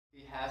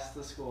Pass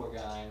the score,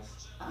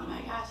 guys. Oh my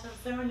gosh, I'm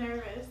so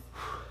nervous.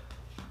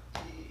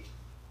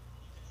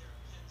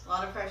 A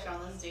lot of pressure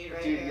on this dude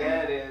right Dude, here.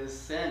 yeah, it is.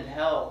 Send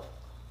help.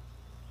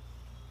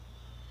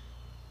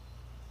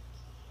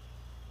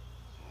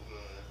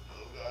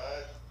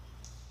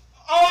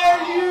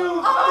 Are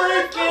you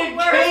freaking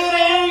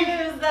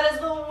kidding? That is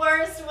the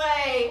worst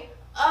way.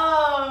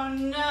 Oh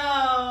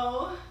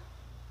no.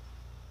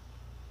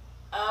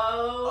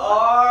 Oh.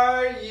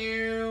 Are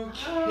you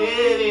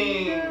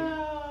kidding?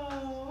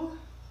 Oh, no.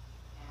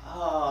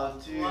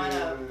 Oh, dude. What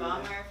a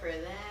bummer for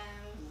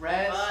them.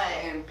 Rest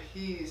But in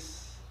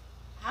peace.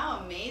 how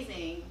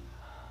amazing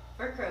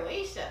for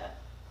Croatia.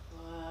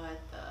 What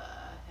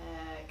the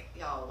heck?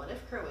 Y'all, what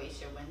if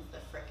Croatia wins the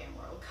frickin'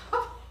 World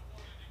Cup?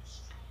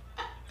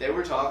 They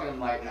were talking,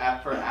 like,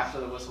 after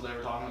the whistle, they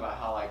were talking about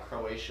how, like,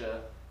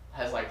 Croatia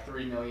has, like,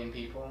 3 million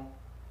people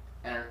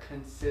and are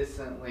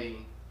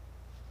consistently,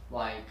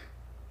 like,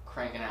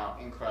 cranking out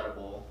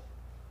incredible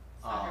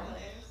Soccer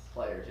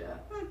players, yeah.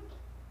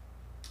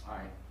 All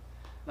right.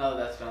 No,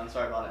 that's done.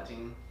 Sorry about that,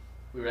 team.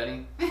 We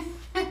ready?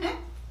 players.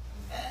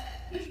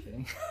 Just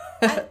kidding.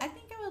 I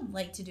think I would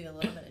like to do a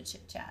little bit of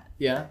chit chat.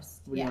 Yeah?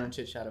 First. What do you want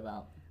to chit-chat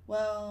about?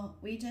 Well,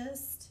 we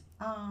just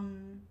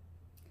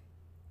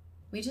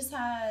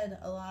had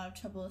a lot of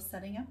trouble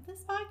setting up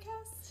this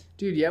podcast.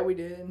 Dude, yeah, we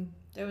did.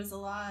 There was a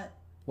lot.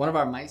 One of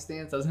our mic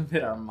stands doesn't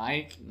fit our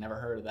mic. Never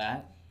heard of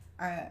that.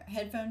 Our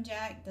headphone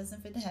jack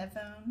doesn't fit the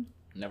headphone.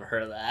 Never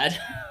heard of that.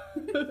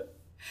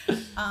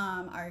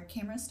 Our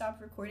camera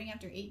stopped recording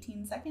after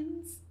 18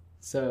 seconds.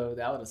 So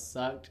that would have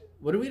sucked.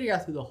 What if we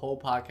got through the whole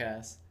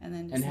podcast And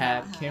then just and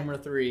had not camera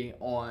 3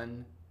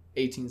 on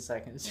 18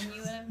 seconds? And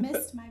you would have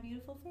missed my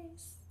beautiful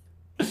face.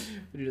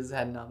 We just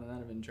had nothing. That would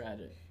have been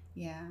tragic.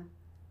 Yeah.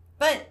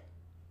 But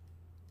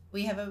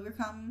we have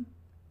overcome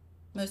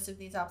most of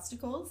these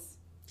obstacles.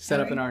 Set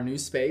up in our new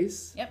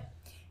space. Yep.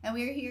 And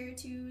we're here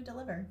to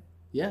deliver.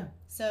 Yeah.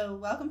 So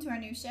welcome to our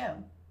new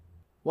show.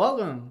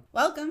 Welcome.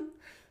 Welcome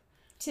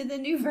to the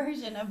new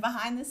version of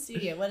Behind the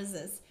Studio. What is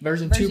this?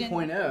 Version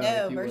 2.0.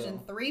 No, version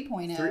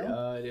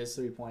 3.0. It is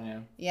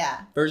 3.0.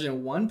 Yeah.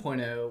 Version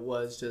 1.0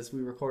 was just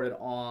we recorded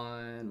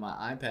on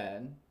my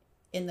iPad.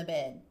 In the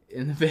bed.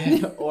 In the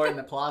bed or in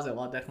the closet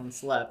while Declan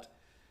slept.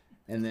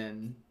 And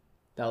then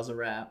that was a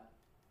wrap.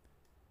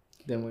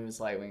 Then we was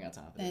like, we ain't got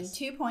time for Then this.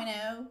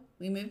 2.0,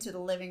 we moved to the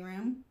living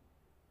room.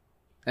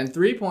 And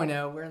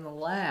 3.0, we're in the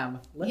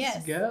lab. Let's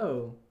Yes.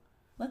 go.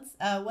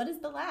 What is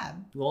the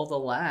lab? Well, the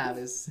lab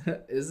is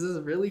this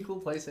a really cool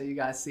place that you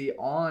guys see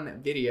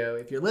on video.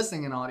 If you're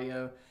listening in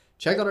audio,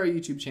 check out our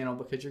YouTube channel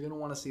because you're going to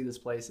want to see this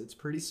place. It's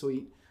pretty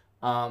sweet.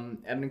 Evan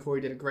and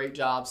Corey did a great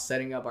job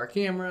setting up our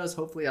cameras.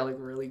 Hopefully I look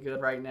really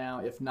good right now.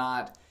 If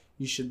not,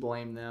 you should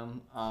blame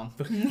them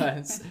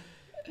because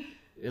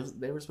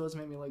they were supposed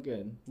to make me look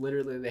good.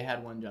 Literally, they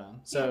had one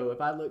job. So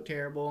if I look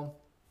terrible,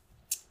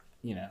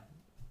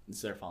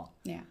 it's their fault.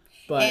 Yeah.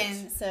 But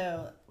And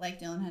so, like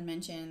Dylan had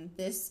mentioned,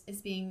 this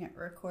is being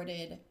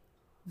recorded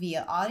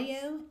via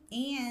audio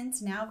and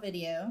now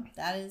video.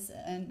 That is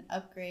an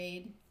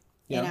upgrade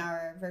in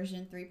our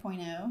version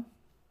 3.0.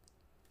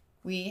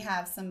 We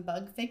have some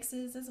bug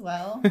fixes as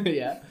well.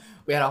 yeah,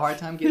 we had a hard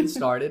time getting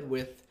started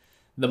with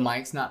the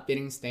mics not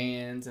fitting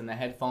stands and the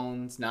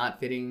headphones not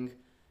fitting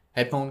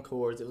headphone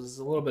cords. It was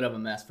a little bit of a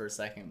mess for a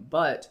second,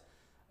 but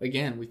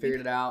again, we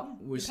figured it out.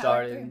 Yeah, we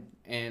started,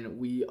 and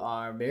we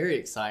are very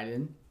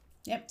excited.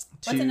 Yep. To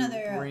What's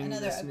another bring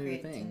this new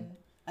upgrade thing.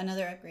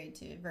 another upgrade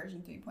to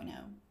version 3.0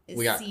 is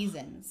We got-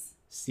 seasons.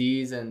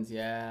 Seasons,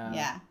 yeah.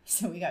 Yeah.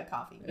 So we got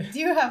coffee. We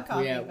do have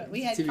coffee, but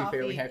we had to coffee.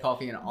 be fair, we had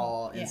coffee in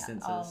all Yeah,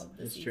 instances. all of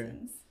the It's true.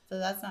 seasons. So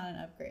that's not an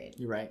upgrade.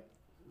 You're right.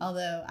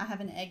 Although I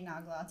have an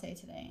eggnog latte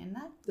today, and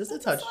That's a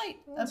that's touch. a slight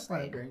That's a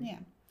slight upgrade. upgrade.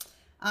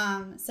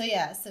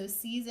 Yeah. So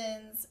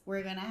seasons,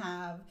 we're gonna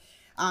have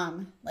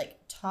like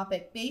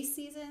topic based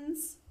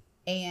seasons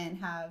and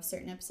have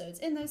certain episodes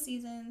in those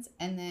seasons,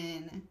 and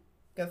then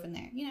go from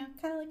there.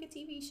 Kind of like a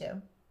TV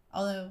show.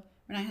 Although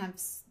we're not gonna have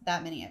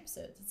that many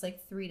episodes. It's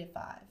like 3 to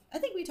 5. I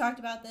think we talked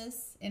about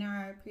this in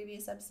our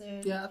previous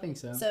episode. Yeah, I think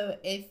so. So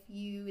if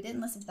you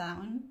didn't listen to that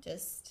one,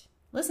 just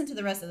listen to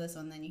the rest of this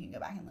one. Then you can go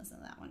back and listen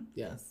to that one.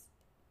 Yeah.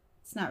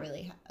 It's not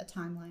really a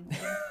timeline.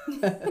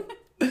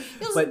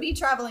 You'll just be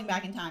traveling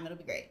back in time. It'll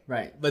be great.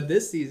 Right. But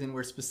this season,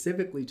 we're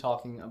specifically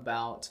talking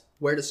about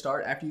where to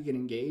start after you get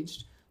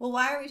engaged. Well,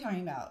 why are we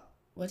talking about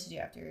what to do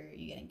after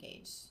you get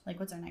engaged? Like,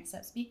 what's our next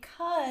steps?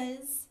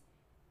 Because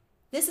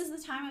this is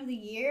the time of the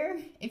year,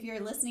 if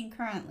you're listening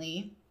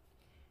currently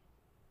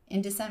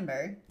in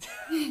December.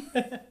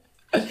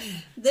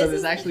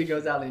 This actually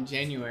goes out in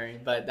January,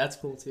 but that's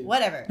cool too.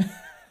 Whatever.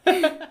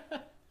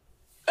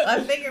 I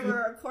figure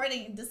we're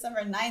recording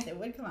December 9th. It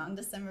would come out in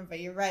December, but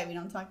you're right. We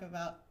don't talk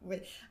about...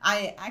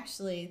 I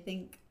actually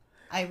think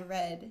I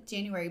read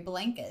January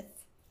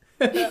blanketh.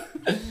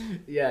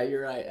 Yeah,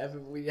 you're right.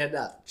 We had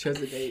not chose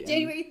the date.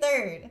 January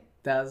 3rd.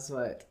 That's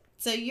what...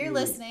 So you're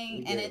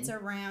listening, and did. it's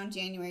around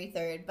January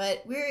 3rd.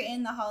 But we're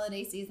in the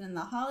holiday season. The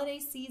holiday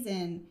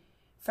season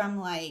from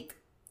like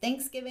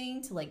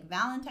Thanksgiving to like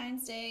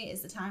Valentine's Day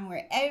is the time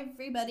where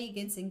everybody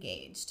gets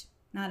engaged.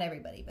 Not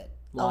everybody, but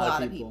a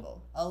lot of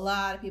people. A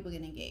lot of people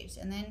get engaged.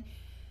 And then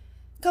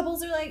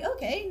couples are like,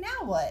 okay,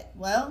 now what?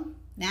 Well,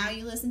 now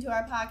you listen to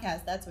our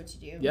podcast. That's what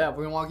you do. Yeah,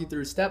 we're gonna walk you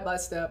through step by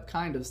step,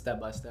 kind of step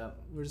by step.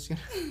 We're just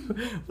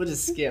gonna we'll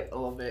just skip a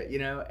little bit,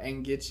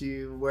 and get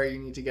you where you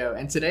need to go.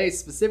 And today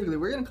specifically,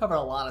 we're gonna cover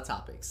a lot of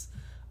topics.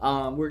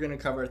 We're gonna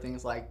cover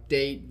things like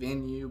date,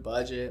 venue,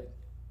 budget,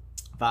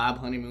 vibe,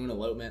 honeymoon,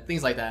 elopement,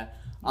 things like that.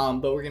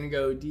 But we're going to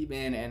go deep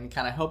in and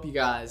kind of help you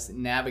guys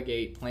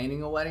navigate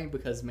planning a wedding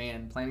because,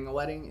 man, planning a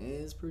wedding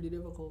is pretty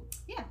difficult.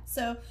 Yeah.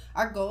 So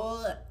our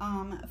goal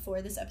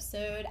for this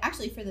episode,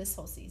 actually for this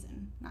whole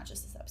season, not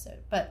just this episode,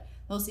 but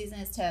the whole season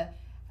is to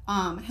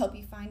help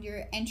you find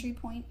your entry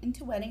point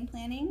into wedding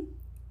planning.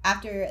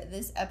 After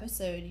this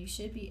episode, you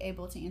should be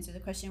able to answer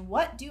the question,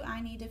 what do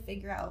I need to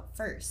figure out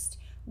first?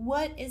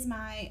 What is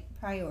my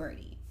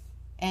priority?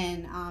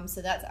 And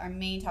so that's our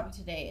main topic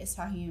today, is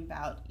talking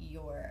about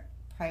your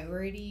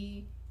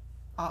priority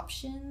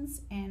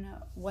options and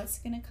what's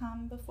going to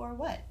come before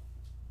what.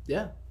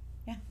 Yeah.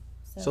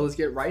 So So let's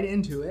get right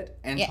into it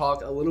and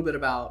talk a little bit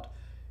about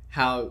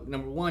how,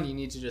 number one, you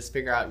need to just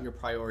figure out your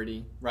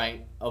priority,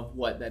 right, of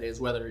what that is,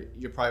 whether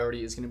your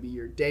priority is going to be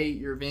your date,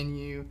 your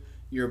venue,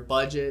 your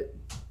budget,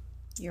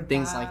 your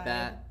things vibe. like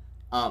that,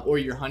 or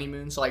your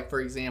honeymoon. So, like, for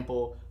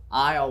example,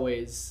 I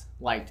always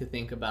like to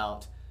think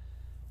about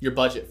your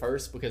budget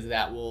first because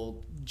that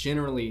will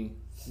generally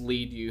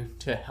lead you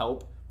to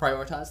help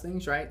prioritize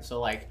things, right? So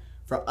like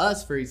for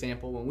us, for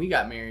example, when we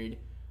got married,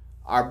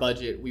 our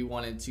budget we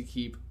wanted to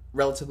keep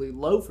relatively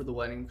low for the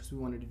wedding because we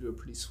wanted to do a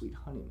pretty sweet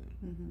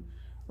honeymoon,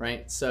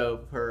 right?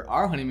 So for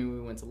our honeymoon,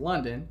 we went to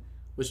London,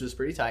 which was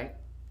pretty tight.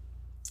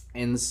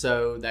 And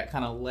so that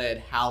kind of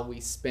led how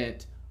we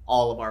spent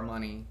all of our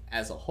money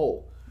as a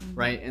whole,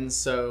 right? And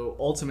so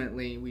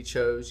ultimately we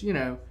chose,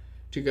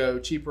 to go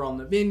cheaper on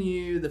the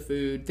venue, the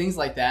food, things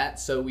like that,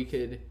 so we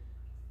could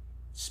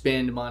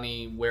spend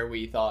money where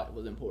we thought it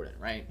was important,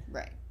 right?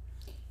 Right.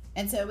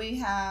 And so we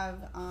have,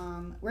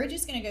 we're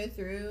just going to go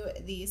through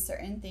these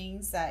certain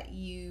things that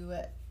you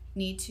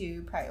need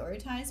to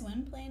prioritize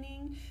when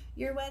planning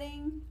your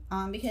wedding,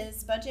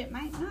 because budget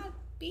might not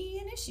be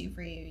an issue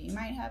for you. You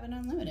might have an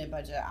unlimited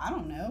budget. I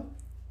don't know.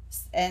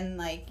 And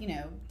like,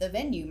 the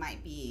venue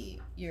might be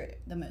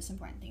the most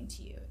important thing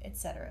to you,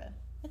 etc.,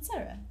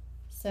 etc.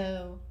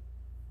 So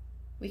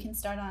we can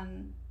start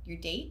on your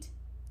date.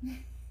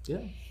 Yeah.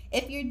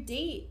 If your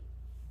date,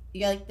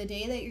 like the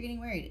day that you're getting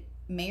married,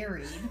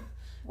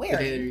 The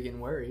day that you're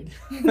getting worried.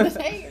 The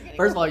day you're getting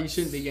First of all, you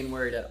shouldn't be getting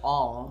worried at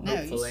all. No,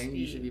 hopefully,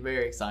 you should be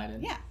very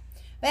excited. Yeah.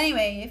 But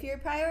anyway, if your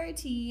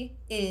priority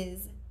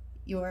is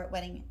your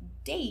wedding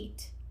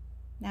date,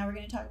 now we're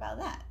going to talk about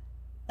that.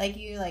 Like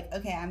you're like,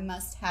 okay, I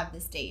must have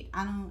this date.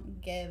 I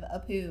don't give a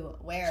poo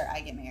where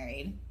I get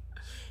married.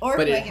 Or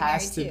but who I it get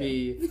has to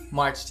married be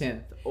March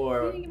 10th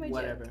or You didn't get my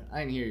whatever. joke. I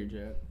didn't hear your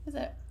joke. Is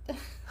it?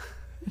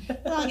 I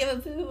don't give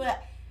a poo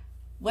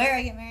where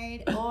I get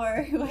married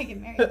or who I get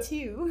married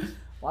to.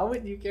 Why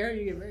wouldn't you care who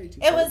you get married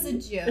to? It was a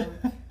joke.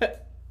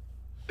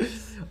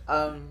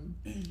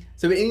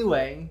 So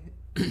anyway,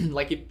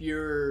 like if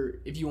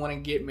you want to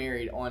get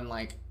married on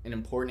like an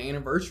important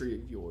anniversary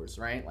of yours,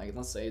 right? Like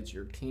let's say it's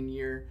your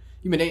 10-year,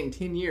 you've been dating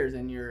 10 years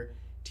and your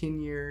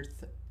 10-year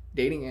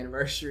dating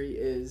anniversary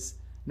is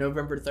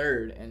November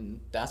 3rd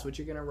and that's what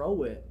you're going to roll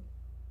with.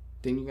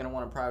 Then you're going to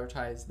want to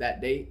prioritize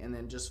that date and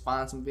then just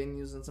find some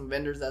venues and some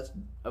vendors that's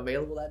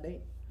available that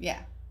date.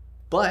 Yeah.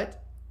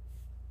 But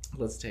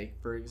let's take,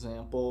 for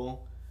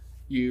example,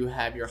 you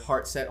have your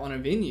heart set on a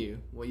venue.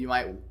 Well,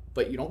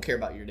 but you don't care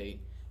about your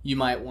date. You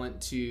might want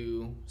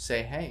to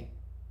say, hey,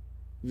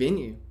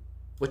 venue,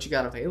 what you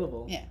got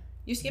available? Yeah.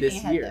 You're skipping this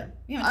ahead year? though.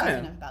 You haven't talked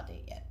enough about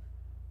date yet.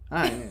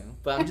 I know,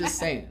 but I'm just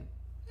saying.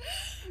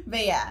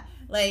 But yeah,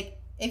 like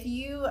if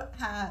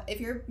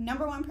your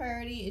number one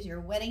priority is your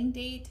wedding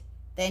date,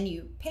 then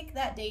you pick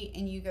that date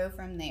and you go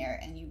from there.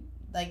 And you,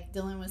 like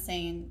Dylan was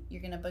saying,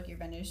 you're going to book your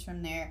vendors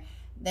from there.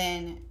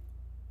 Then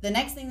the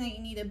next thing that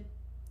you need to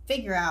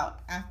figure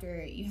out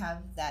after you have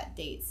that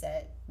date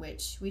set,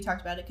 which we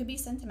talked about, it could be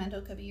sentimental,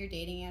 it could be your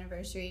dating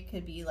anniversary, it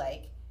could be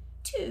like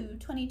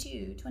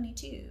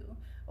 2/22/22,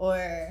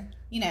 or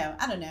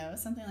I don't know,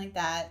 something like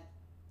that.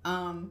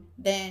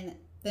 Then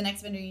the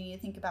next vendor you need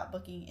to think about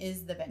booking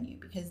is the venue,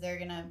 because they're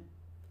gonna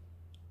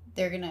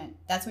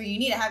that's where you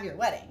need to have your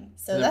wedding,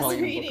 so that's where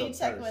you need to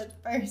check with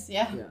first.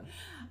 Yeah.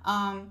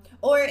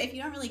 Or if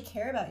you don't really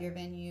care about your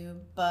venue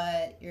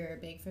but your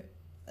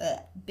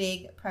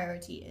big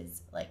priority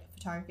is like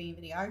photography and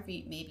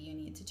videography, maybe you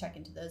need to check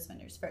into those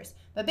vendors first.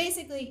 But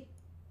basically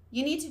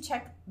you need to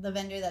check the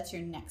vendor that's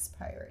your next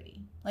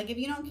priority. Like if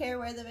you don't care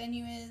where the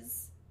venue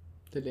is,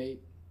 The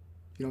date.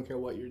 You don't care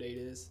what your date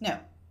is. no,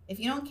 if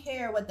you don't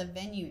care what the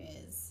venue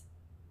is,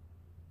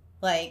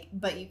 like,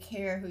 but you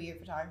care who your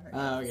photographer is.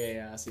 Oh, okay,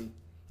 yeah, I see.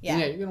 Yeah.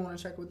 Yeah, you're going to want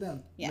to check with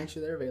them. Yeah. Make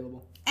sure they're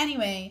available.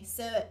 Anyway,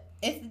 so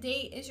if the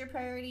date is your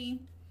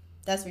priority,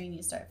 that's where you need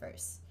to start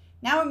first.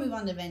 Now we'll move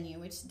on to venue,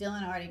 which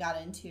Dylan already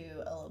got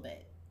into a little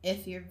bit.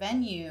 If your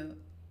venue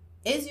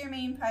is your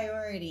main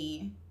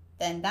priority,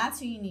 then that's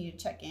who you need to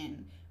check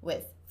in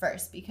with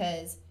first.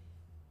 Because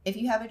if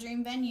you have a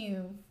dream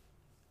venue,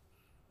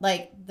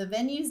 like, the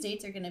venue's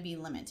dates are going to be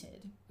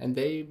limited. And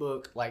they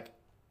book like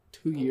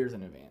 2 years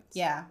in advance.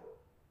 Yeah.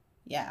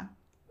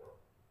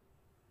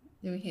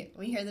 Do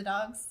we hear the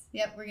dogs?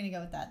 Yep, we're going to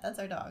go with that. That's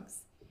our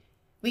dogs.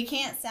 We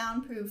can't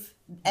soundproof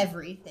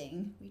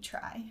everything. We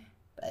try,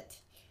 but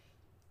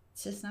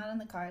it's just not in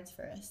the cards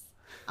for us.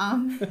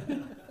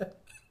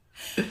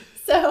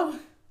 So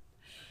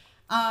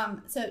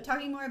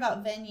talking more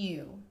about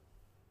venue.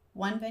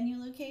 1 venue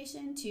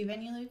location, 2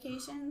 venue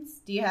locations?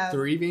 Do you have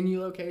 3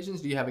 venue locations?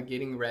 Do you have a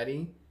getting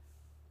ready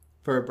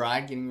for a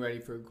bride, getting ready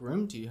for a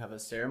groom? Do you have a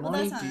ceremony?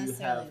 Well, that's not Do you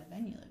necessarily have? the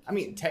venue location. I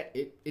mean,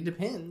 it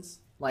depends.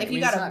 Like, if you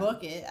gotta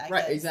book it, I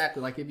right? guess.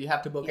 Exactly. Like if you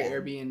have to book an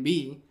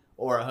Airbnb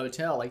or a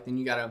hotel, like then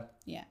you gotta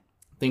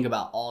think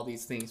about all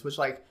these things. Which,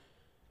 like,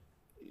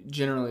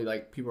 generally,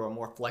 like, people are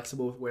more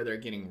flexible with where they're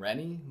getting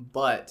ready,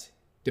 but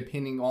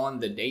depending on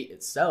the date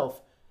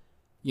itself,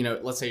 you know,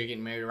 let's say you're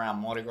getting married around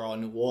Mardi Gras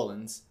in New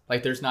Orleans,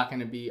 like there's not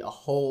going to be a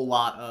whole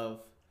lot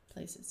of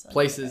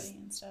places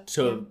and stuff.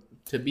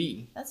 to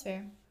be. That's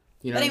fair.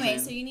 You know but anyway,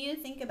 so you need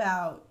to think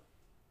about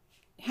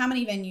how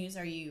many venues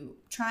are you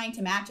trying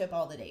to match up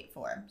all the date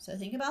for. So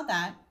think about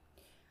that.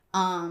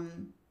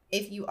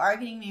 If you are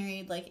getting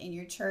married, like in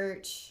your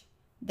church,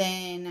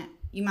 then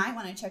you might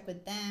want to check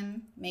with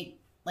them, make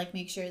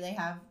sure they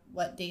have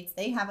what dates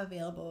they have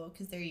available,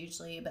 because they're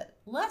usually a bit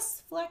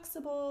less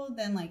flexible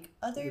than like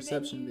other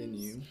reception venues.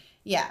 venue.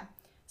 Yeah.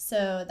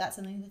 So that's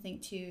something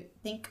to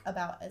think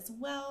about as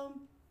well.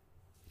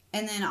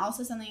 And then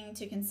also something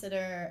to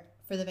consider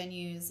for the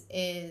venues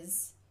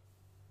is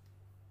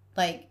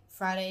like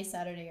Friday,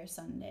 Saturday, or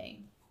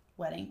Sunday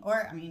wedding.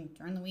 Or, I mean,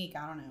 during the week,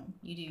 I don't know.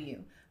 You do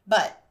you.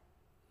 But,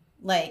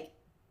 like,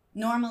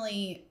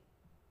 normally,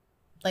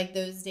 like,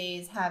 those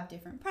days have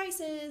different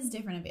prices,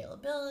 different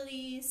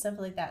availability, stuff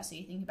like that. So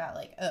you think about,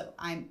 like, oh,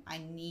 I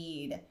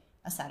need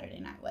a Saturday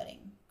night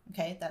wedding.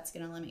 Okay? That's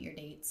going to limit your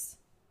dates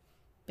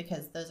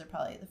because those are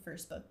probably the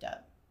first booked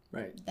up.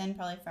 Right. Then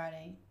probably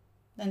Friday.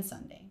 Then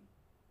Sunday.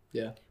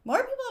 Yeah. More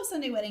people have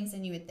Sunday weddings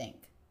than you would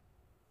think.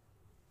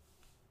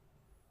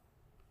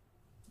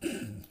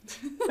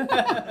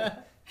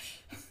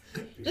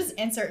 Just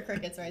insert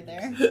crickets right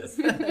there.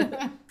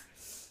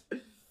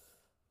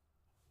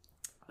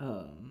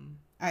 All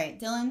right,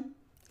 Dylan,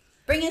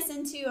 bring us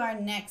into our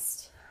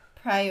next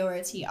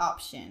priority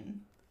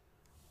option.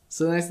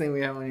 So the next thing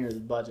we have on here is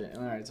budget.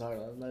 And I already talked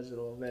about budget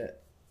a little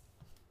bit.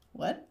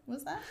 What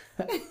was that?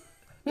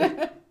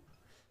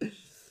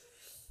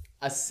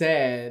 I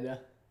said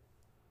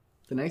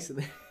the next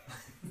thing.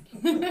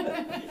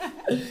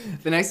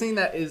 The next thing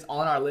that is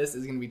on our list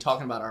is going to be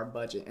talking about our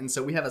budget. And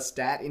so we have a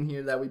stat in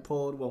here that we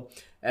pulled. Well,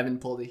 Evan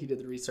pulled it. He did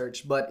the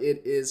research. But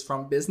it is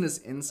from Business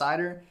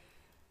Insider.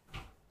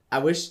 I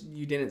wish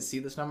you didn't see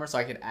this number so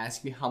I could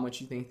ask you how much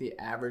you think the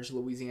average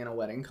Louisiana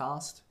wedding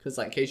cost. Because,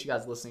 like, in case you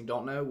guys listening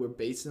don't know, we're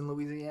based in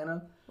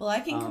Louisiana. Well, I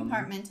can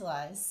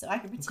compartmentalize, so I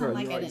can pretend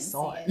like I didn't see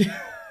it.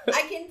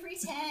 I can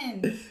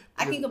pretend.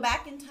 I can go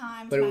back in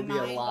time to my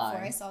mind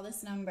before I saw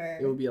this number.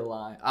 It would be a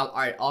lie. All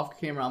right, off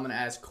camera, I'm going to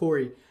ask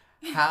Corey,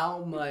 how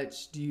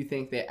much do you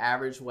think the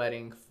average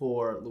wedding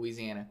for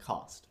Louisiana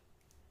cost?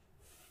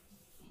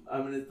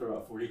 I'm going to throw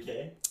out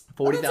 $40,000.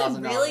 $40,000. That's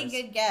a really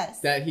good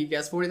guess. That he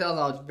guessed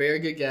 $40,000. Very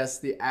good guess.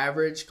 The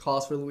average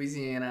cost for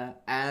Louisiana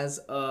as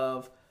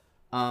of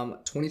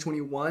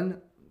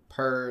 2021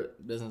 per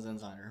Business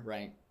Insider,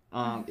 right?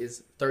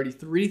 Is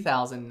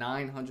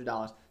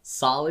 $33,900.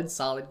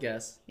 Solid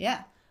guess.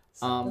 Yeah.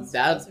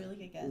 That really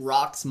good guess.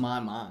 Rocks my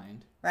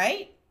mind.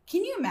 Right?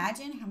 Can you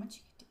imagine how much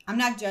you could do? I'm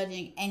not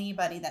judging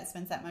anybody that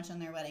spends that much on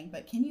their wedding,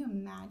 but can you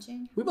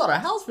imagine? We bought a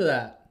house for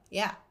that.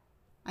 Yeah.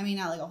 I mean,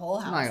 not like a whole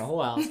house. Not like a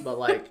whole house, but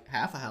like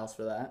half a house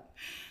for that.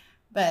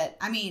 But,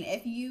 I mean,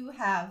 if you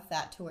have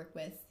that to work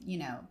with, you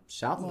know,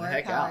 shout more the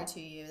heck power out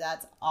to you.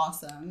 That's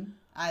awesome.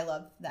 I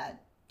love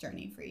that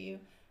journey for you.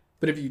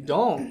 But if you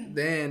don't,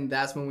 then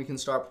that's when we can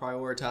start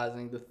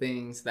prioritizing the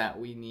things that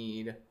we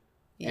need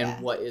and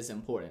what is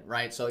important,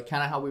 right? So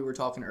kind of how we were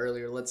talking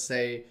earlier, let's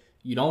say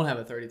you don't have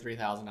a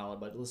 $33,000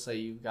 budget. Let's say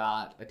you've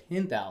got a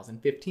 $10,000,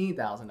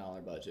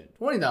 $15,000 budget,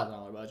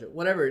 $20,000 budget,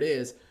 whatever it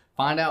is.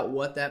 Find out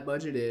what that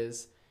budget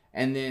is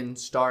and then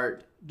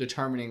start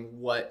determining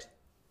what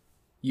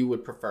you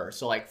would prefer.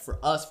 So like for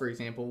us, for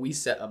example, we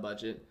set a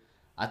budget,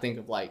 I think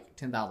of like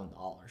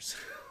 $10,000.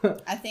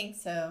 I think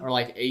so. Or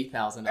like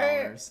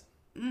 $8,000.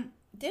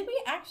 Did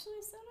we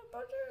actually set a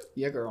budget?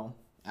 Yeah, girl.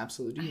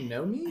 Absolutely. Do you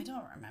know me? I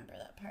don't remember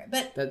that part.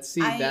 But that's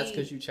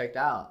because you checked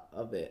out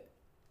of it.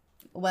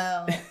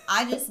 Well,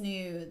 I just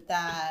knew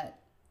that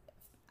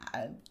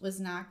I was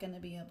not going to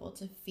be able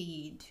to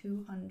feed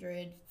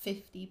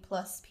 250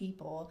 plus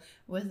people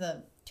with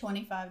a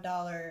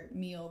 $25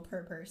 meal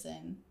per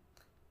person.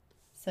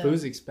 So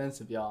food's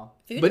expensive, y'all.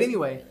 But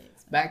anyway, really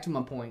back to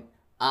my point.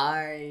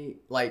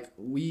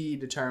 We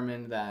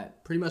determined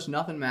that pretty much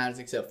nothing matters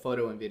except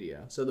photo and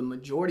video. So the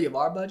majority of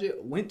our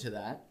budget went to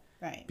that.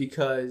 Right.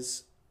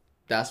 Because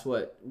that's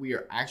what we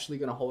are actually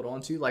going to hold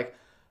on to. Like,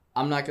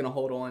 I'm not going to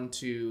hold on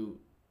to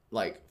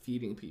like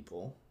feeding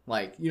people.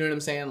 Like, you know what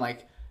I'm saying?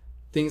 Like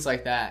things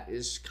like that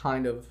is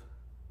kind of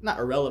not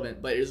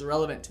irrelevant, but it is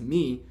relevant to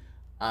me.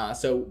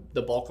 So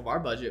the bulk of our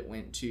budget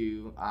went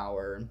to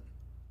our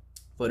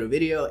photo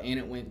video and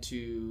it went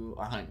to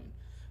our honeymoon.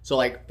 So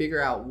like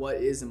figure out what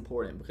is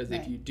important, because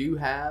if you do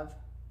have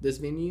this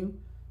venue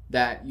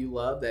that you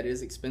love that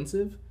is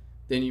expensive,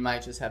 then you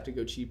might just have to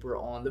go cheaper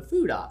on the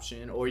food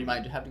option, or you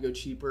might have to go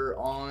cheaper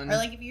on, or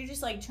like if you're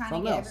just like trying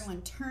to get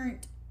everyone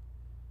turned,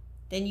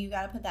 then you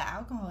got to put that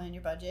alcohol in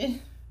your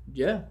budget.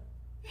 Yeah.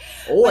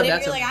 Or but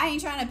if you're like, I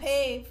ain't trying to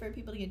pay for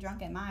people to get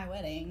drunk at my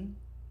wedding,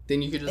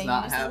 then you could just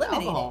not have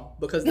alcohol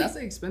because that's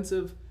an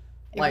expensive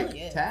like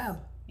really tab.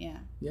 Yeah.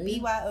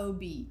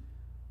 BYOB.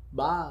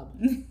 Bob.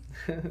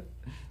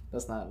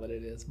 That's not what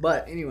it is.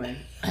 But anyway.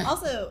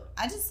 Also,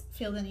 I just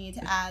feel the need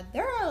to add,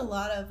 there are a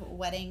lot of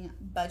wedding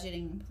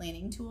budgeting and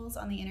planning tools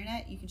on the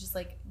internet. You can just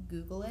like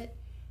Google it.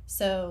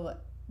 So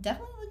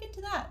definitely look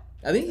into that.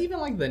 I think even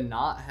like the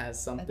Knot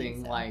has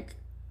something like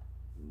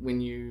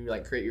when you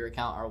like create your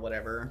account or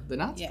whatever. The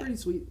Knot's pretty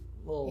sweet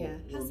little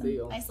has some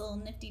deal. Nice little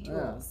nifty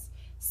tools.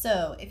 Yeah.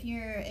 So if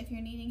you're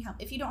needing help,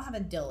 if you don't have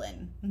a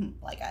Dylan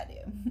like I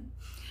do,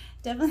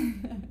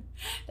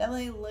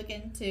 definitely look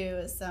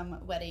into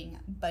some wedding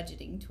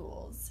budgeting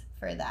tools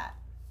for that.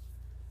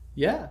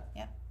 Yeah.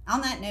 Yep.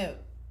 On that note,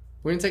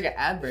 we're gonna take an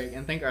ad break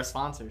and thank our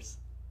sponsors.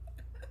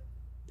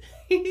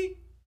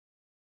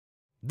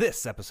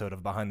 This episode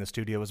of Behind the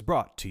Studio is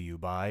brought to you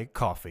by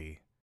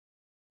coffee.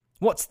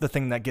 What's the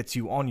thing that gets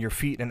you on your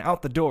feet and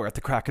out the door at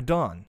the crack of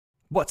dawn?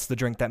 What's the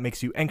drink that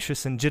makes you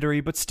anxious and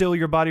jittery, but still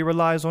your body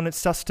relies on its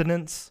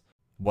sustenance?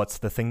 What's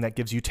the thing that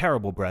gives you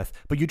terrible breath,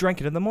 but you drank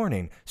it in the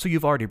morning, so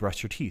you've already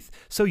brushed your teeth,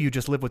 so you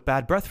just live with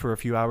bad breath for a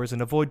few hours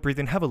and avoid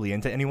breathing heavily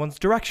into anyone's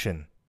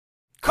direction?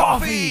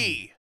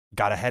 Coffee!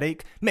 Got a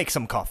headache? Make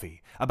some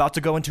coffee. About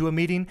to go into a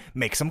meeting?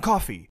 Make some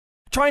coffee.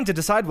 Trying to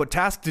decide what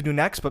task to do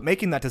next, but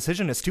making that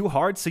decision is too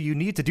hard, so you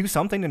need to do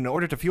something in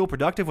order to feel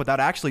productive without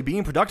actually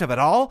being productive at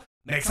all?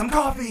 Make some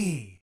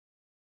coffee!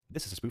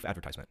 This is a spoof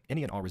advertisement.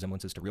 Any and all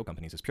resemblances to real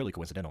companies is purely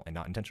coincidental and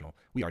not intentional.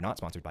 We are not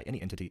sponsored by any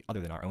entity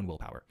other than our own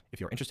willpower. If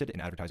you're interested in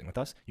advertising with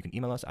us, you can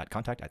email us at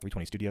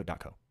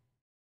contact@320studio.co.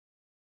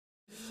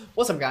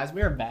 What's up, guys?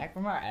 We are back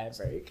from our ad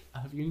break. I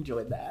hope you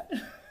enjoyed that.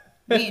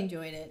 We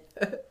enjoyed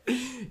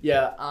it.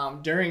 Yeah,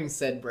 during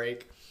said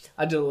break,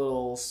 I did a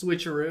little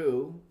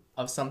switcheroo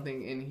of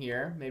something in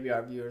here. Maybe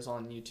our viewers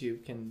on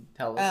YouTube can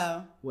tell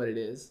us what it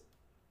is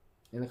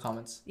in the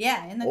comments.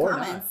 Yeah, in the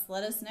comments.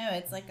 Let us know.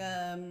 It's like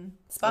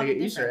spot the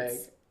difference. Easter egg.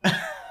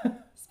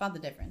 Spot the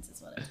difference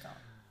is what it's called.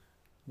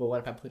 But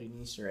what if I put an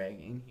Easter egg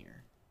in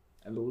here?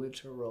 A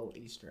literal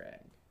Easter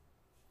egg.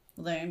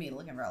 Well, they're going to be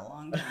looking for a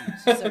long time.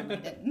 She certainly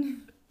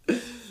didn't.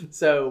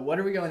 So, what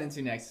are we going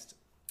into next?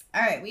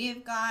 All right, we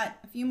have got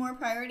a few more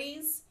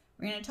priorities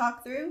we're going to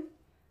talk through.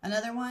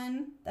 Another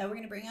one that we're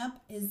going to bring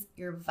up is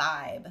your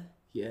vibe.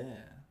 Yeah.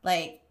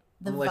 Like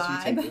the vibe. Let you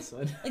take this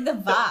one. Like the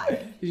vibe.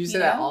 You say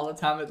that all the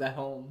time at the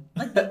home.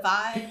 Like the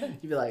vibe.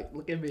 You'd be like,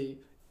 look at me.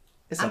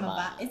 It's a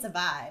vibe. It's a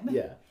vibe.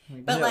 Yeah.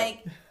 But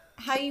like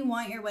how you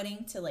want your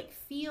wedding to like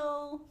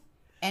feel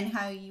and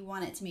how you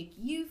want it to make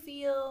you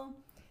feel.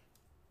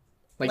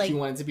 Like you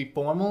want it to be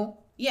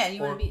formal? Yeah,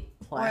 you want it to be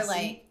classy? Or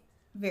like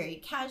very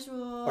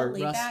casual, or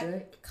laid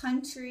rustic, back,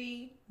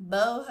 country,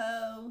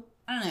 boho.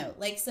 I don't know.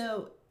 Like,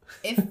 so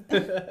if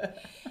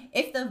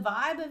if the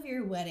vibe of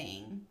your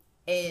wedding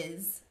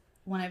is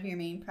one of your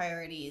main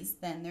priorities,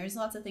 then there's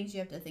lots of things you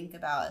have to think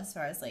about as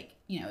far as like,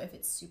 you know, if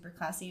it's super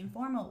classy and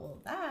formal,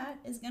 well, that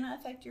is going to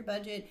affect your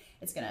budget.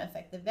 It's going to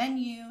affect the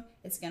venue.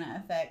 It's going to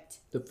affect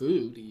the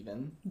food,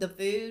 even the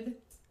food.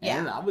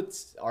 And I would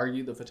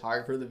argue the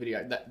photographer, the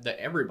video, the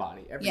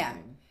everybody, everything. Yeah.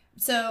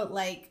 So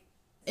like,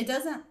 it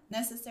doesn't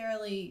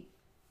necessarily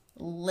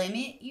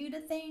limit you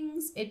to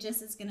things. It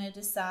just is going to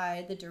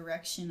decide the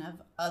direction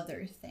of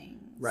other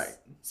things. Right.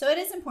 So it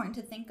is important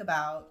to think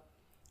about,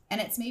 and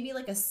it's maybe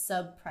like a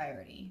sub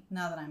priority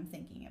now that I'm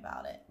thinking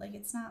about it. Like,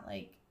 it's not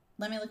like,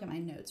 let me look at my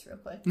notes real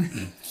quick.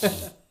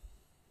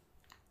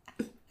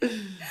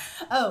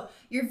 Oh,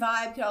 your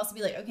vibe could also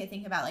be like, okay,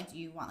 think about like, do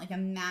you want like a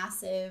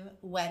massive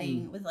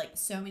wedding with like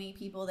so many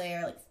people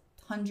there, like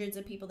hundreds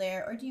of people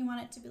there, or do you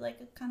want it to be like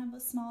a kind of a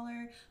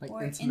smaller, like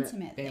more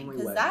intimate thing?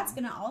 Because that's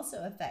going to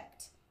also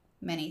affect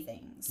many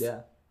things.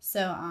 Yeah.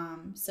 So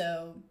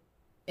so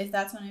if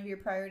that's one of your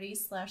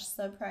priorities /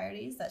 sub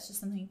priorities, that's just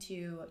something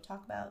to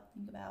talk about,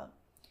 think about,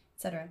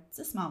 etc. It's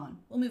a small one.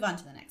 We'll move on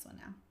to the next one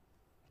now.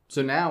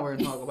 So now we're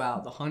gonna talk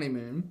about the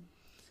honeymoon,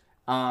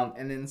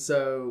 and then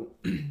so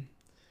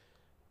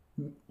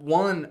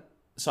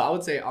I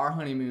would say our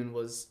honeymoon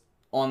was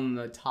on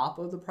the top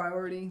of the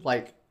priority.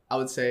 Like, I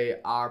would say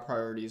our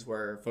priorities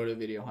were photo,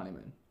 video,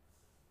 honeymoon.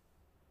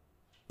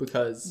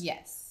 Because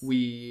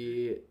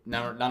we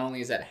not only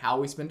is that how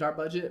we spent our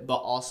budget, but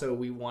also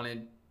we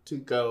wanted to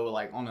go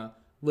like on a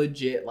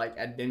legit like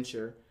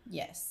adventure.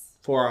 Yes.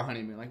 For our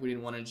honeymoon. Like, we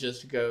didn't want to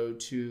just go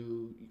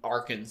to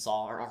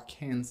Arkansas or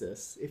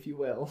Arkansas, if you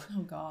will.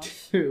 Oh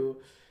gosh. To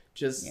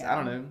just I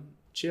don't know,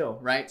 chill,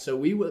 right? So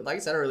we would, like I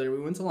said earlier,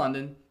 we went to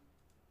London,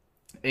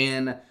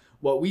 and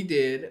what we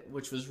did,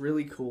 which was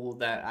really cool,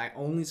 that I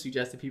only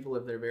suggest to people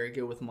if they're very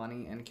good with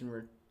money and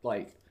can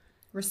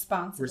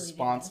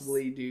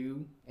responsibly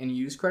do and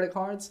use credit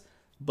cards.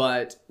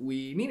 But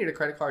we needed a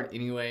credit card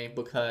anyway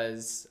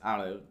because, I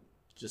don't know,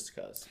 just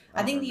because.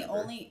 I think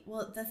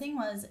the thing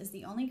is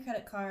the only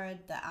credit card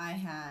that I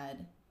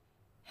had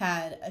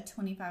a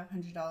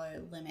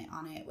 $2,500 limit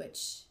on it,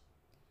 which,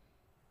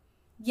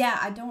 yeah,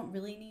 I don't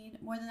really need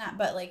more than that.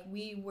 But, like,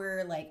 we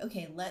were like,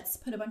 okay, let's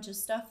put a bunch of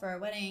stuff for our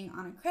wedding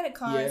on a credit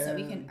card so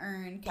we can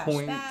earn cash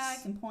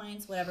back and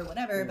points, whatever.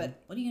 Yeah.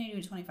 But what are you going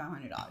to do with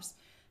 $2,500?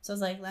 So I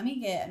was like, let me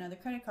get another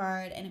credit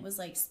card. And it was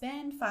like,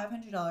 spend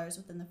 $500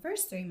 within the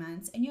first 3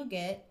 months and you'll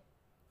get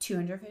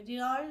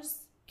 $250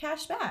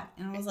 cash back.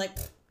 And I was like,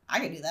 I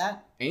could do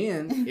that.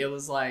 And it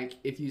was like,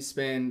 if you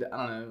spend,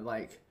 I don't know,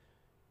 like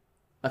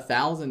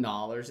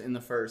 $1,000 in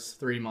the first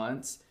 3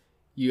 months,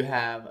 you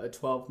have a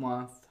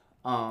 12-month.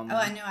 I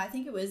know. I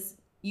think it was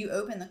you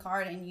open the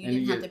card and you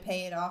didn't have to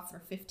pay it off for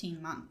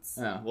 15 months.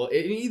 Well,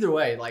 either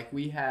way, like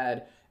we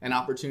had an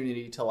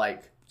opportunity to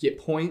like get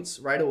points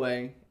right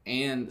away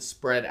and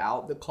spread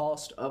out the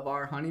cost of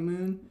our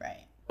honeymoon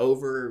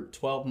over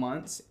 12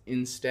 months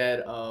instead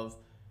of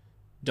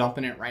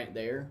dumping it right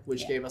there,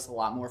 which gave us a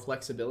lot more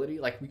flexibility.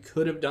 Like we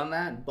could have done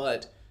that,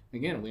 but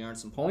again, we earned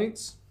some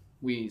points.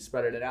 We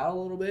spread it out a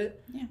little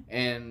bit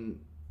and,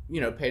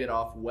 paid it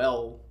off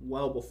well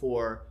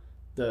before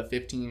the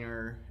 15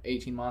 or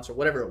 18 months or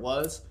whatever it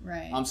was.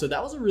 Right. So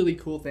that was a really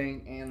cool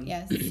thing. And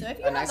yes. So if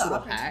you a nice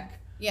little hack.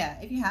 Yeah.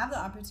 If you have the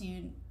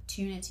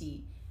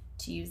opportunity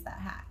to use that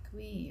hack,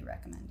 we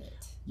recommend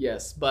it.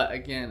 Yes. But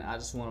again, I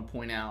just want to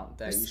point out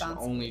that you should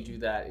only do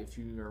that if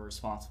you are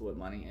responsible with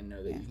money and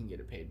know that you can get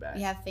it paid back.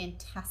 We have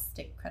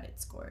fantastic credit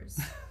scores.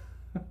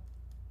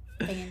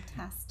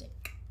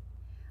 Fantastic.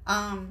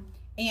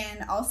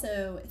 And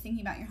also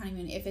thinking about your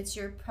honeymoon, if it's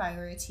your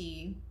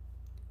priority,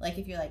 like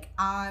if you're like,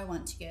 I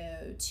want to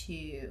go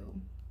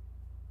to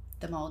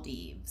the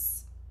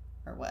Maldives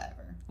or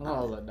whatever.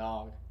 Oh, the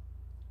dog.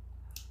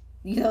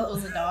 You thought it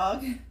was a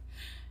dog?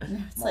 No,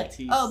 it's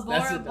Maltese. Like,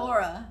 Bora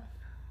Bora.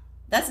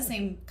 That's the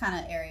same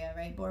kind of area,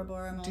 right? Bora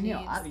Bora, Maldives.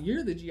 Danielle,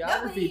 you're the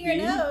geography bee. Nobody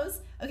here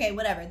knows. Okay,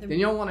 whatever.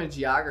 Danielle won a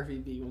geography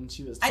bee when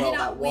she was 12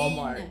 at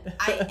Walmart. Win.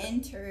 I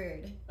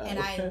entered, and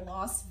I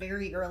lost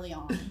very early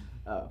on.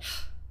 Oh.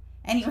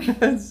 Anyway.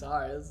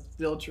 Sorry, that's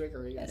still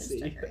trickery. That is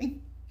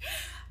trickery.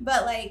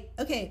 But, like,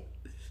 okay,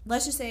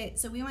 let's just say,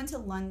 so we went to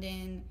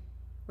London.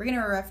 We're going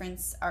to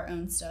reference our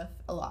own stuff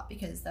a lot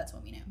because that's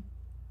what we know.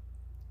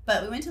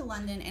 But we went to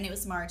London, and it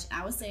was March.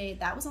 And I would say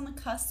that was on the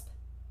cusp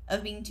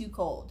of being too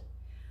cold.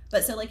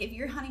 But so, like, if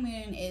your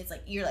honeymoon is,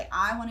 like, you're like,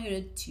 I want to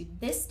go to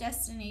this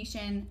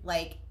destination,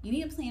 like, you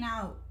need to plan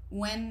out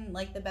when,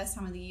 like, the best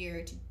time of the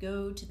year to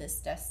go to this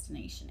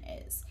destination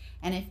is.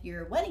 And if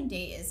your wedding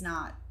date is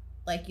not,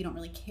 like, you don't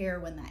really care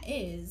when that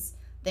is,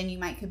 then you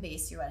could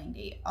base your wedding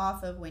date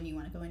off of when you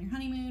want to go on your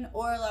honeymoon.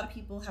 Or a lot of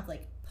people have,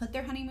 like, put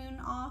their honeymoon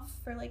off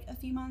for, like, a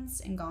few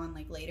months and gone,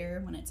 like,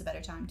 later when it's a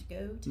better time to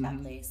go to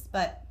that place.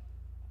 But,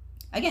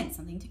 again,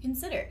 something to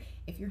consider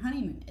if your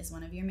honeymoon is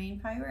one of your main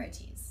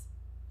priorities.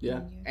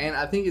 Yeah, and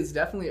I think it's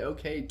definitely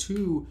okay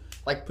to,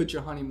 like, put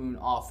your honeymoon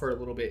off for a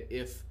little bit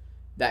if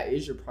that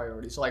is your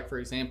priority. So, like, for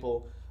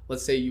example,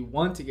 let's say you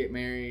want to get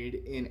married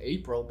in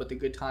April, but the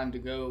good time to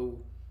go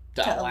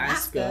to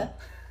Alaska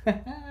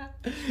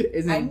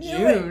is in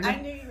June.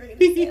 I knew you were going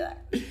to say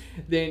that.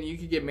 Then you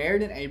could get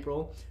married in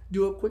April,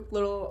 do a quick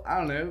little, I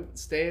don't know,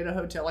 stay at a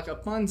hotel, like a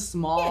fun,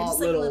 small, just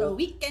like a little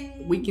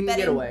weekend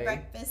getaway.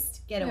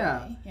 Breakfast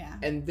getaway. Yeah.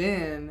 And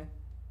then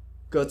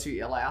go to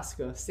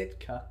Alaska,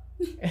 Sitka.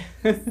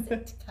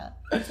 Sitka.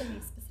 To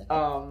be specific.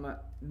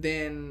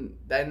 Then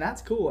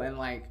that's cool. And,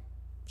 like,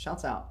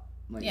 shouts out.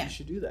 Like, you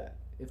should do that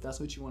if that's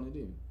what you want to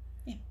do.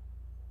 Yeah.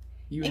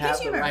 In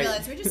case you haven't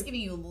realized, we're just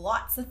giving you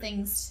lots of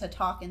things to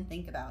talk and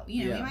think about.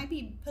 You know, Yeah. you might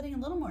be putting a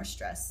little more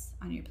stress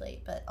on your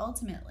plate, but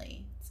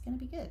ultimately, it's going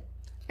to be good.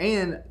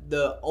 And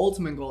the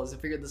ultimate goal is to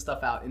figure this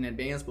stuff out in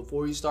advance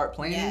before you start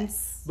planning.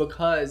 Yes.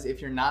 Because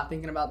if you're not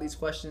thinking about these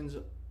questions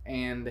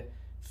and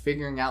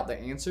figuring out the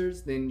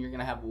answers, then you're going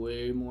to have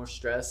way more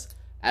stress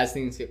as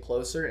things get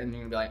closer. And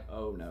you're going to be like,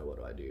 oh, no, what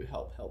do I do?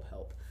 Help, help,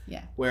 help.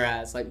 Yeah.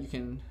 Whereas, like, you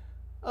can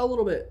a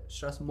little bit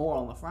stress more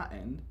on the front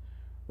end,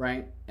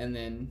 right? And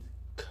then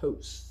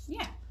coast.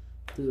 Yeah.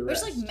 Through the We're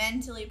rest. just, like,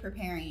 mentally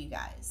preparing you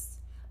guys.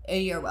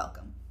 You're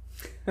welcome.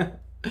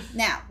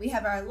 Now, we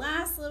have our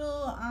last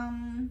little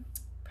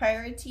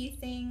priority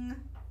thing,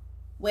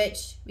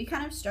 which we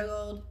kind of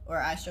struggled, or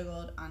I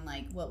struggled on,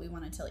 like, what we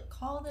wanted to, like,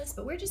 call this,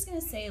 but we're just going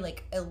to say,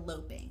 like,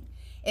 eloping.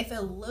 If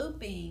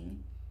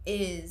eloping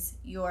is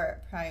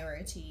your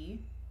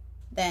priority,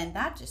 then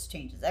that just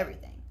changes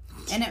everything.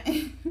 And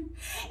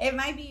it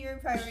might be your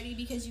priority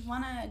because you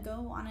want to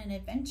go on an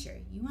adventure.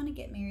 You want to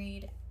get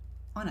married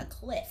on a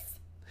cliff.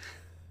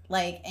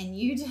 Like, and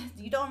you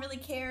don't really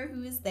care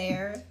who is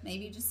there.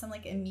 Maybe just some,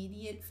 like,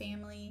 immediate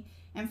family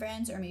and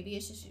friends, or maybe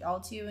it's just all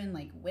two and,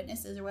 like,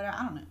 witnesses or whatever.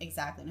 I don't know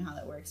exactly how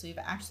that works. We've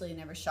actually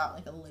never shot,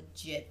 like, a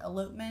legit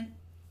elopement.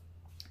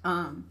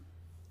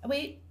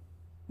 Wait,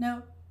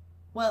 no.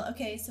 Well,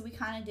 okay, so we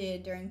kind of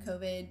did during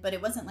COVID, but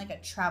it wasn't like a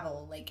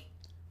travel, like,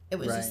 it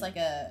was just Right.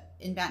 like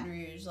in Baton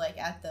Rouge, like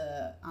at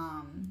the,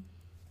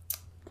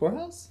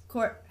 Courthouse?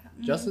 court.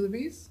 Justice of the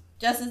Peace?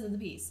 Justice of the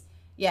Peace.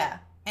 Yeah.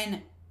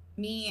 And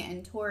me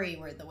and Tori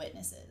were the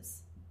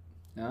witnesses.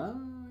 Oh,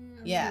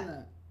 yeah. I Yeah. remember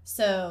that.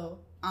 So,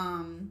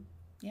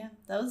 yeah,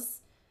 that was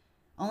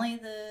only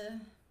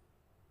the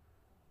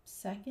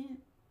second.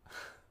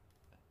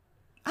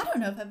 I don't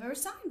know if I've ever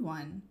signed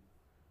one.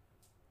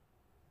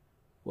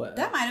 What?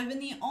 That might have been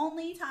the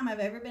only time I've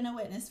ever been a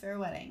witness for a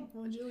wedding.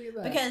 Why'd you look at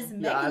that? Because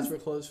your eyes Megan's- were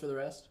closed for the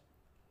rest?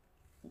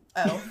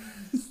 Oh.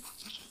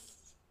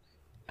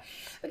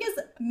 Because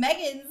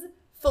Megan's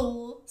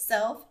full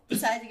self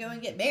decided to go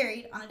and get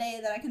married on a day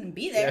that I couldn't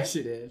be there. Yeah,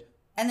 she did.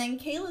 And then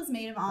Kayla's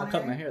maid of honor. I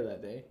cut my hair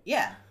that day.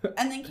 Yeah.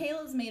 And then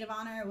Kayla's maid of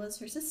honor was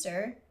her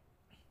sister.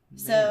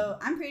 So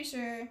I'm pretty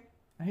sure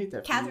I hate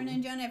that. for Catherine you.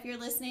 and Jonah, if you're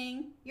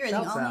listening, you're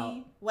Shouts the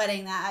only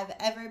wedding that I've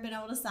ever been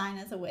able to sign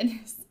as a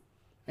witness.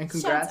 And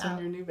congrats Shouts on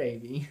out. your new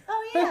baby.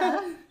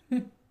 Oh yeah.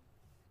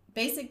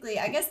 Basically,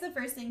 I guess the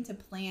first thing to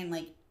plan,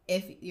 like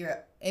if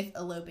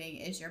eloping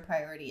is your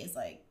priority, is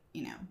like,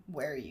 you know,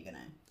 where are you gonna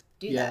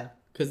do Yeah, that?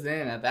 because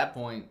then at that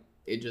point,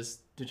 it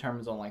just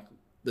determines on like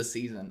the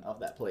season of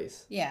that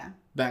place. Yeah.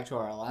 Back to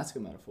our Alaska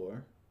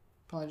metaphor,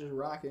 probably just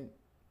rock it.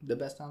 The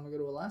best time to go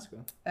to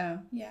Alaska Oh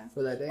yeah.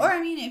 for that day. Or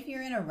I mean, if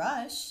you're in a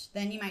rush,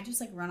 then you might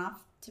just like run off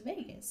to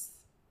Vegas.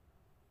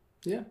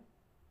 Yeah.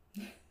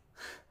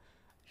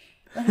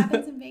 What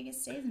happens in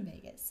Vegas stays in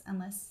Vegas,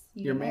 unless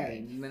You're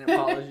married, and then it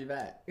follows you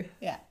back.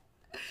 Yeah.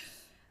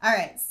 All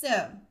right.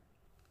 So,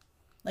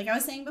 like I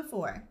was saying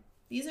before,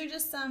 these are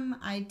just some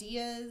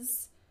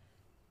ideas,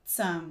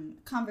 some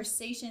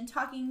conversation,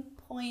 talking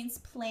points,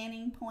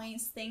 planning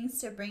points,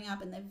 things to bring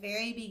up in the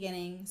very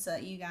beginning so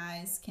that you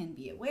guys can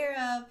be aware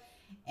of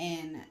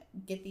and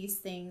get these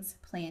things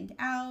planned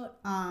out.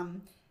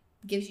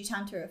 Gives you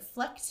time to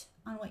reflect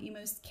on what you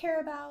most care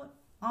about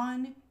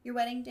on your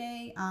wedding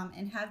day,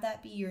 and have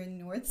that be your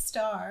North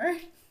Star.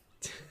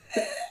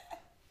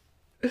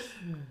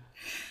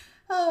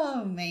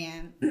 Oh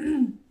man.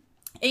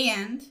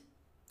 And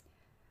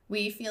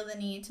we feel the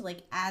need to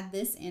like add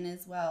this in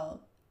as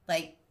well.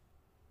 Like,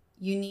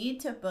 you need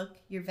to book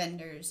your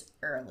vendors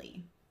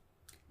early.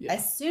 Yeah.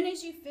 As soon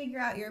as you figure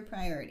out your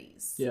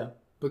priorities. Yeah,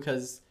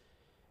 because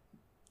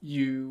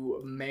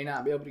you may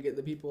not be able to get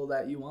the people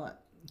that you want.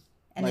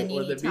 And Like, then you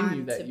or the need venue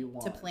time that to, you to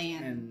want,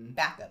 plan and-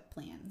 backup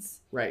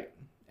plans. Right.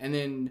 And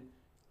then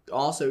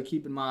also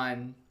keep in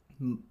mind,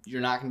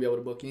 you're not going to be able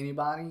to book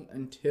anybody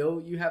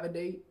until you have a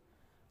date.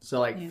 So,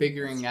 like, Yeah,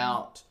 figuring that's true.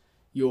 out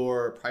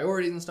your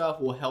priorities and stuff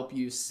will help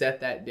you set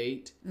that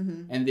date,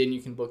 Mm-hmm. and then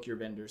you can book your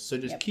vendors. So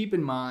just Yep. keep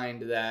in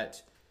mind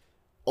that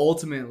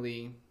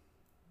ultimately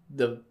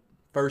the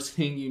first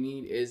thing you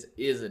need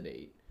is a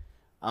date.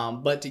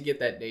 But to get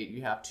that date,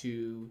 you have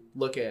to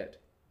look at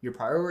your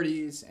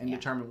priorities and Yeah.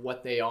 determine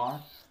what they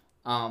are,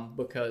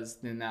 because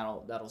then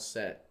that'll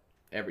set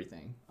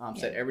everything.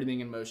 Set Yeah.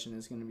 everything in motion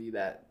is going to be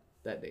that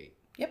date.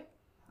 Yep.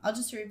 I'll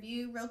just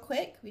review real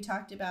quick. We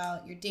talked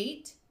about your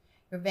date,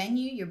 your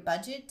venue, your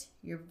budget,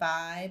 your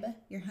vibe,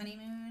 your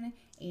honeymoon,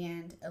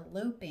 and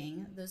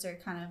eloping. Those are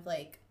kind of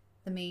like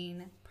the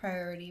main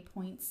priority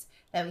points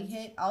that we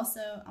hit.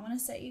 Also, I want to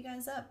set you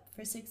guys up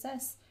for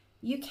success.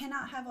 You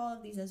cannot have all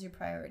of these as your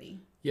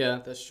priority. Yeah,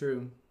 that's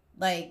true.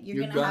 Like,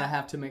 You're gonna have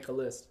have to make a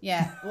list.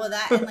 yeah, well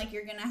that, and like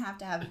you're gonna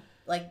have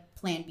like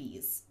plan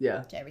B's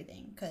Yeah. to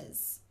everything,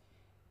 because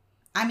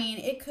I mean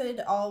it could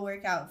all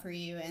work out for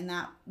you and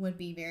that would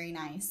be very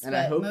nice. And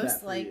I hope that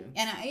for you.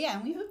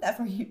 And we hope that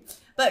for you.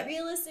 But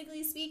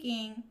realistically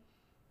speaking,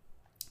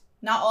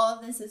 not all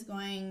of this is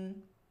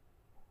going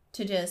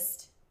to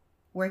just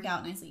work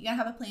out nicely. You gotta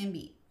have a plan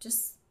B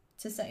just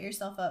to set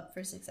yourself up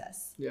for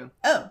success. Yeah.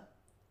 Oh,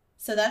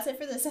 so that's it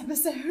for this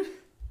episode.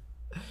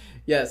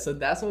 Yeah, so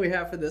that's what we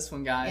have for this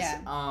one, guys.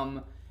 Yeah.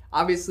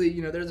 Obviously,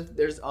 you know,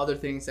 there's other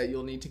things that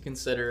you'll need to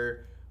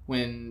consider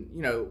when,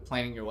 you know,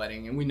 planning your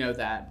wedding, and we know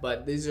that.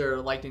 But these are,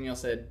 like Danielle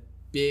said,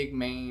 big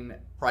main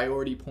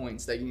priority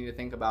points that you need to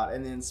think about.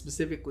 And then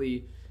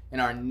specifically in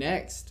our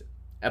next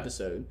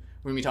episode,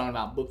 we're gonna be talking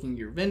about booking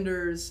your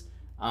vendors,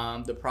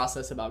 the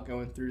process about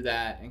going through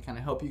that, and kind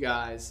of help you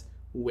guys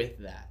with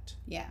that.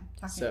 Yeah,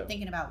 So-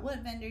 thinking about what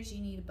vendors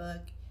you need to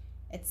book,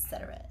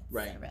 etc.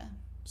 Right. etc.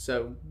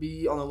 So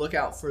be on the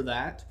lookout for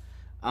that.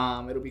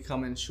 It'll be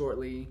coming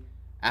shortly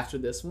after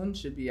this one.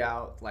 Should be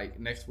out like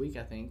next week,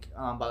 I think,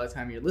 by the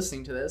time you're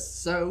listening to this.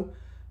 So,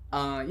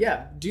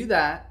 yeah, do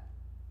that.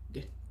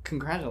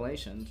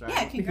 Congratulations, right?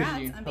 Yeah, Because congrats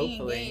you on being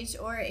hopefully- engaged,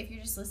 or if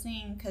you're just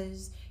listening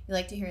because you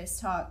like to hear us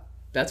talk,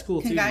 That's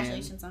cool too, man.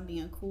 congratulations on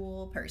being a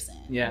cool person.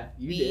 Yeah,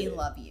 you we did it.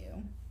 love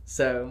you.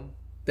 So,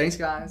 thanks,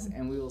 guys,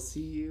 and we will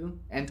see you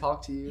and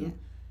talk to you Yeah.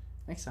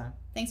 next time.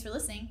 Thanks for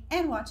listening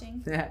and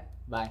watching,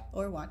 Bye.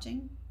 or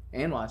watching.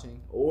 And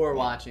watching. Or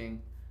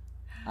watching.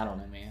 I don't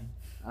know, man.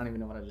 I don't even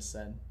know what I just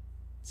said.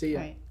 See ya.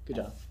 All right. Good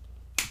job.